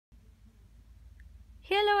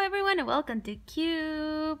Hello everyone and welcome to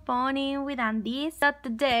Couponing with Andy. So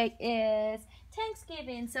today is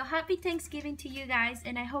Thanksgiving, so happy Thanksgiving to you guys,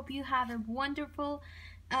 and I hope you have a wonderful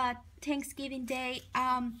Thanksgiving day.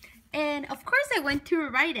 And of course I went to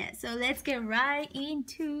Rite, so let's get right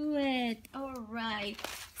into it. Alright,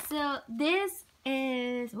 so this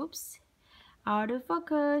is, oops,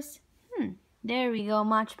 autofocus. There we go,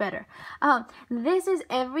 much better. This is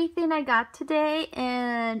everything I got today,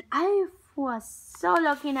 and I was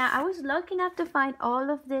lucky enough to find all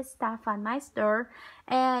of this stuff at my store.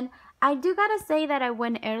 And I do gotta say that I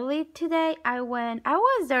went early today. I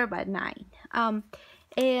was there by 9.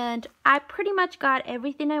 And I pretty much got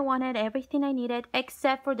everything I wanted, everything I needed,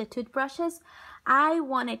 except for the toothbrushes. I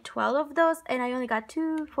wanted 12 of those, and I only got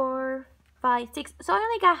 2, 4, 5, 6. So I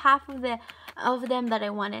only got half of them that I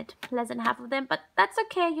wanted, less than half of them, but that's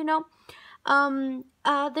okay, you know.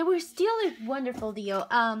 They were still a wonderful deal.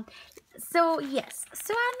 So yes,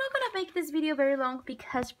 so I'm not gonna make this video very long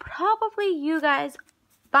because probably you guys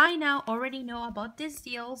by now already know about these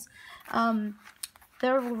deals.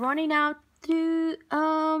 They're running out through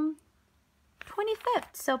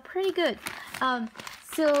 25th, so pretty good.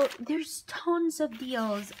 So there's tons of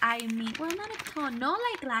deals. I mean, well, not a ton, not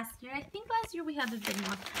like last year. I think last year we had a bit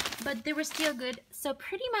more, but they were still good. So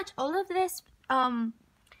pretty much all of this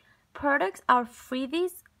products are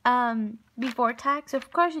freebies before tax. Of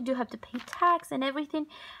course you do have to pay tax and everything,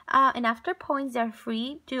 and after points they're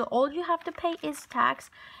free. All you have to pay is tax.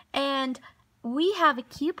 And we have a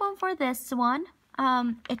coupon for this one,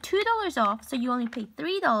 at $2 off, so you only pay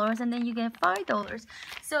 $3 and then you get $5.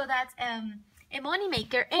 So that's a money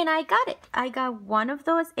maker, and I got it. I got one of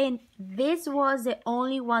those, and this was the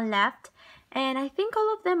only one left. And I think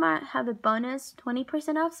all of them have a bonus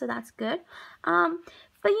 20% off, so that's good.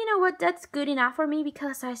 But you know what? That's good enough for me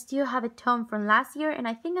because I still have a ton from last year, and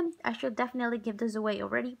I think I should definitely give this away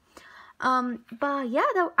already. But yeah,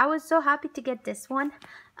 though, I was so happy to get this one.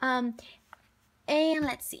 And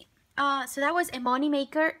let's see. So that was a money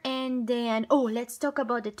maker, and then let's talk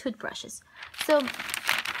about the toothbrushes. So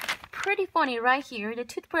pretty funny right here. The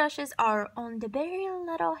toothbrushes are on the very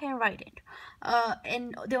little handwriting,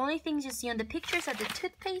 and the only things you see on the pictures are the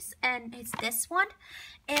toothpaste, and it's this one.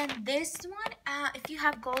 And this one, if you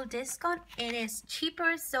have gold discount, it is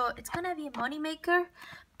cheaper, so it's gonna be a money maker.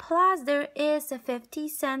 Plus there is a 50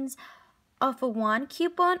 cents off of one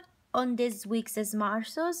coupon on this week's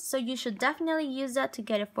Smarsos, so you should definitely use that to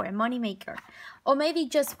get it for a money maker, or maybe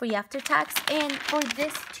just free after tax. And for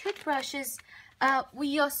this toothbrushes,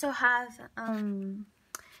 we also have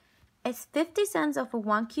it's 50 cents off of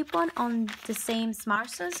one coupon on the same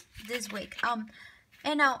Smarsos this week.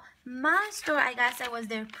 And now my store, I guess I was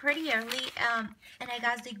there pretty early, and I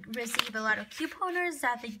guess they received a lot of couponers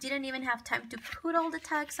that they didn't even have time to put all the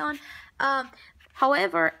tags on.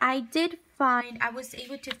 However, I was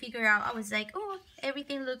able to figure out, I was like, oh,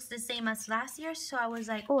 everything looks the same as last year. So I was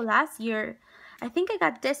like, oh, last year I think I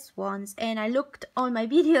got this ones, and I looked on my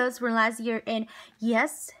videos from last year, and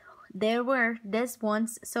yes, there were this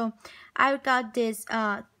ones. So I got this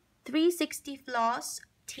 360 floss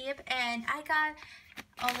tip, and I got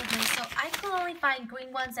all of this. So I could only find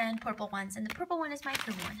green ones and purple ones, and the purple one is my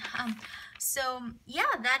favorite one. So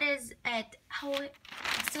yeah, that is it.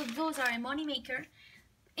 So those are a money maker.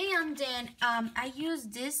 And then I use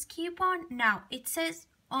this coupon. Now it says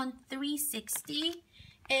on 360,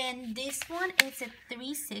 and this one is a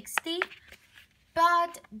 360,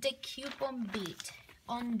 but the coupon beat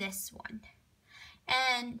on this one,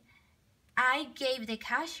 and I gave the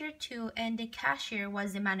cashier to, and the cashier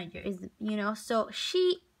was the manager, so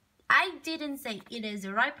I didn't say it is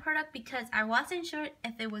the right product because I wasn't sure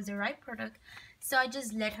if it was the right product. So I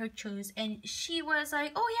just let her choose, and she was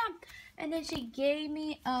like, oh yeah, and then she gave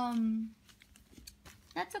me,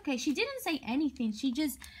 that's okay, she didn't say anything, she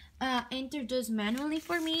just entered those manually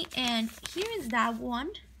for me. And here is that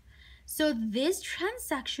one. So this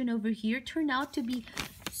transaction over here turned out to be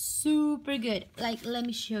super good. Like, let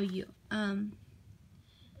me show you.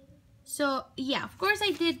 So yeah, of course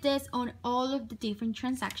I did this on all of the different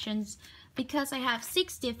transactions because I have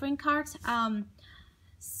 6 different cards.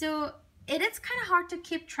 So it is kind of hard to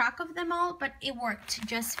keep track of them all, but it worked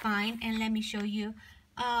just fine. And let me show you.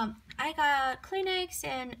 I got Kleenex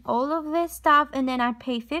and all of this stuff, and then I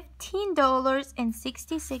paid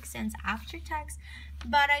 $15.66 after tax,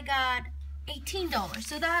 but I got $18.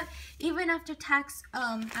 So that even after tax,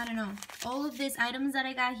 I don't know, all of these items that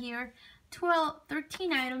I got here,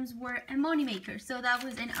 13 items were a money maker. So that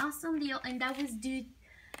was an awesome deal, and that was due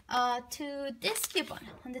to this coupon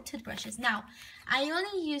on the toothbrushes. Now, I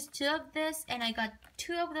only used 2 of this, and I got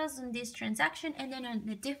 2 of those on this transaction, and then on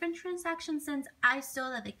a different transaction, since I saw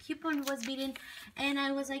that the coupon was beaten, and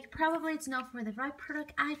I was like, probably it's not for the right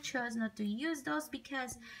product. I chose not to use those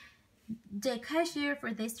because the cashier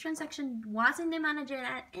for this transaction wasn't the manager,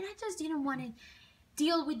 and I just didn't want to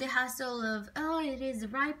deal with the hassle of, oh, it is the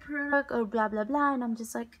right product or blah blah blah. And I'm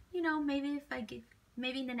just like, you know, maybe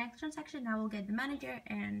in the next transaction I will get the manager,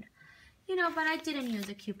 and you know, but I didn't use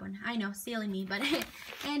a coupon. I know, silly me, but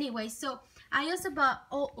anyway. So I also bought,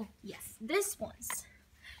 oh yes, these ones.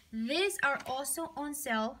 These are also on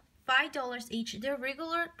sale, $5 each. Their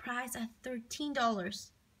regular price at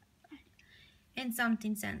 $13 and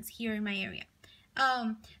something cents here in my area.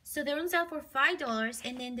 So they're on sale for $5,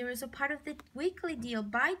 and then there is a part of the weekly deal,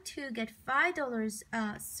 buy 2 get $5.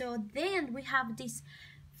 So then we have this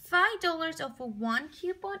 $5 off of 1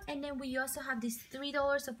 coupon, and then we also have this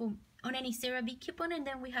 $3 off of on any CeraVe coupon, and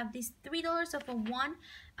then we have this $3 off of 1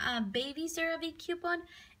 baby CeraVe coupon,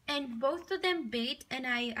 and both of them beat. And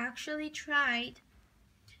I actually tried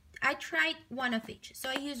one of each. So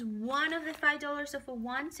I used one of the $5 off of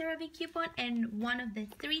 1 CeraVe coupon and one of the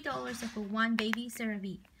 $3 off of 1 baby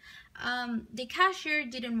CeraVe. The cashier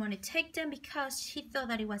didn't want to take them because she thought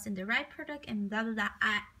that it wasn't the right product and blah blah blah.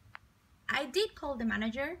 I did call the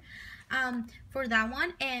manager for that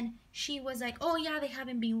one, and she was like, oh yeah, they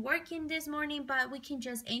haven't been working this morning, but we can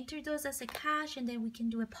just enter those as a cash, and then we can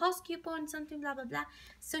do a post coupon, something blah blah blah.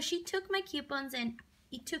 So she took my coupons, and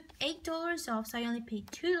it took $8 off, so I only paid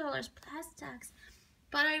 $2 plus tax,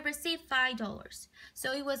 but I received $5.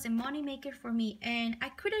 So it was a money maker for me, and I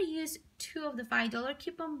could have used 2 of the $5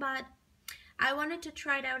 coupon, but I wanted to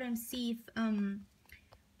try it out and see if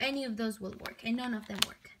any of those will work, and none of them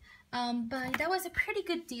work. But that was a pretty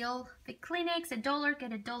good deal. The Kleenex, $1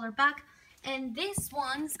 get $1 back, and these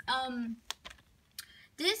ones,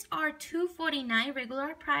 these are $2.49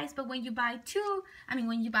 regular price, but when you buy 2,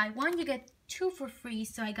 when you buy 1, you get 2 for free.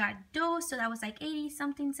 So I got those, so that was like 80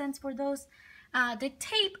 something cents for those. The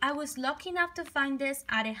tape, I was lucky enough to find this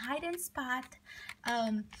at a hidden spot.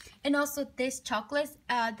 And also this chocolates,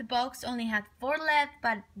 the box only had 4 left,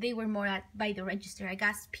 but they were more by the register. I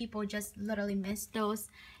guess people just literally missed those.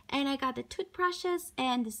 And I got the toothbrushes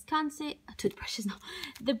and the sconce,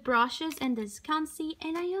 the brushes and the sconce,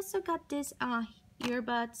 and I also got this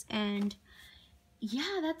earbuds, and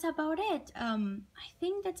yeah, that's about it. I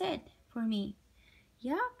think that's it for me.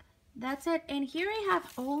 Yep, that's it. And here I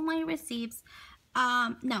have all my receipts.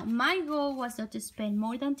 Now my goal was not to spend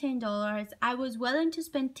more than $10. I was willing to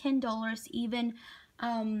spend $10 even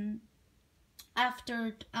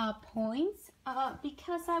after points,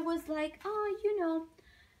 because I was like, oh, you know,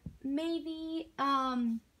 maybe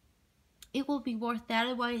it will be worth that.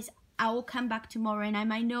 Otherwise I will come back tomorrow and I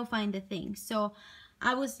might not find the thing. So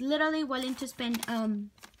I was literally willing to spend $10,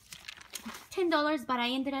 but I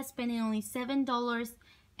ended up spending only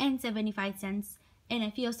 $7.75, and I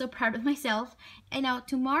feel so proud of myself. And now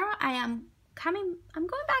tomorrow I'm going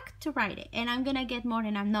back to Rite, and I'm gonna get more,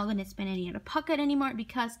 and I'm not gonna spend any out of pocket anymore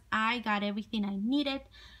because I got everything I needed,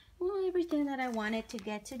 well, everything that I wanted to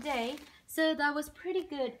get today. So that was pretty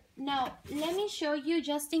good. Now let me show you,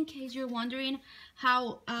 just in case you're wondering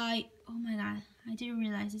how oh my god, I didn't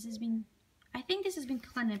realize this has been, I think this has been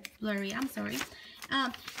kind of blurry, I'm sorry.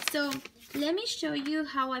 So let me show you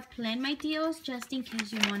how I plan my deals, just in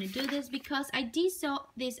case you want to do this, because I did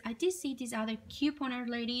see this other couponer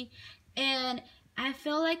lady, and I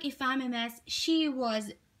feel like if I'm a mess, she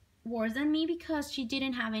was worse than me, because she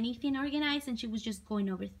didn't have anything organized, and she was just going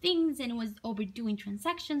over things and was overdoing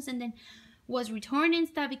transactions, and then was returning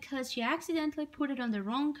stuff because she accidentally put it on the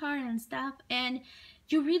wrong card and stuff. And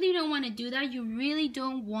you really don't want to do that. You really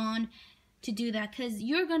don't want to do that, because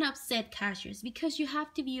you're gonna upset cashiers, because you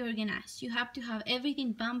have to be organized. You have to have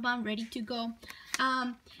everything bam ready to go.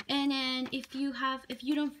 And then if you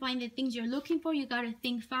don't find the things you're looking for, you gotta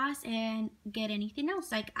think fast and get anything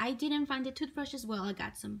else. Like I didn't find the toothbrushes, well, I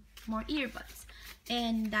got some more earbuds,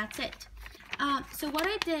 and that's it. So what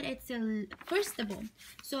I did, it's first of all,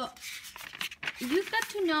 so you've got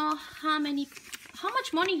to know how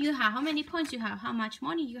much money you have, how many points you have, how much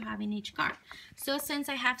money you have in each card. So since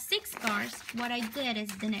I have 6 cards, what I did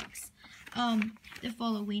is the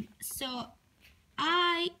following. So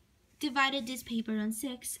I divided this paper on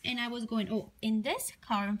 6, and I was going, oh, in this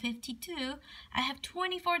card on 52, I have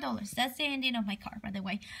 $24. That's the ending of my card, by the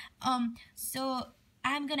way. So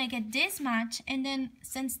I'm gonna get this much, and then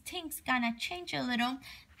since things gonna change a little,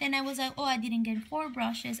 then I was like, oh, I didn't get 4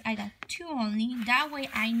 brushes, I got 2 only. That way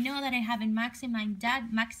I know that I haven't maximized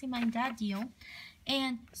that deal.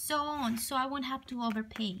 and so on, so I won't have to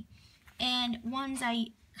overpay. And once I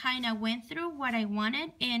kind of went through what I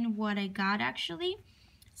wanted and what I got actually,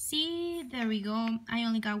 see, there we go, I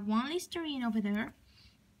only got one Listerine over there.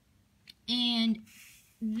 And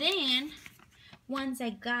then once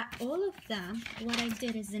I got all of them, what I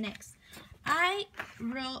did is the next. I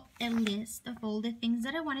wrote a list of all the things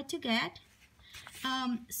that I wanted to get.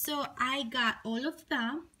 So I got all of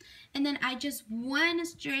them, and then I just went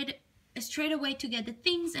straight away to get the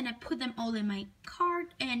things, and I put them all in my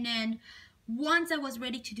cart. And then once I was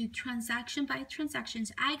ready to do transaction by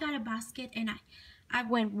transactions, I got a basket, and I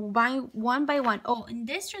went by one. Oh, in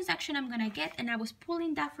this transaction I'm gonna get, and I was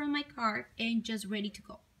pulling that from my cart and just ready to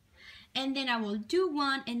go. And then I will do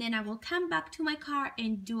one, and then I will come back to my car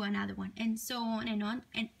and do another one, and so on and on.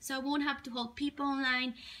 And so I won't have to hold people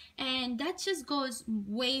online, and that just goes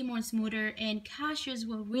way more smoother, and cashiers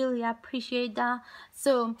will really appreciate that.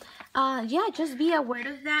 So yeah, just be aware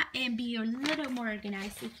of that and be a little more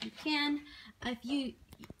organized if you can.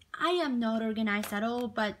 I am not organized at all,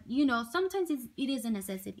 but you know, sometimes it is a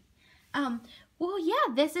necessity. Well,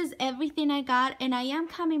 yeah, this is everything I got, and I'm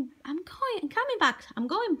going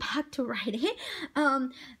back to Rite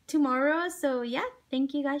tomorrow. So yeah,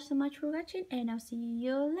 thank you guys so much for watching, and I'll see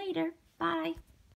you later. Bye.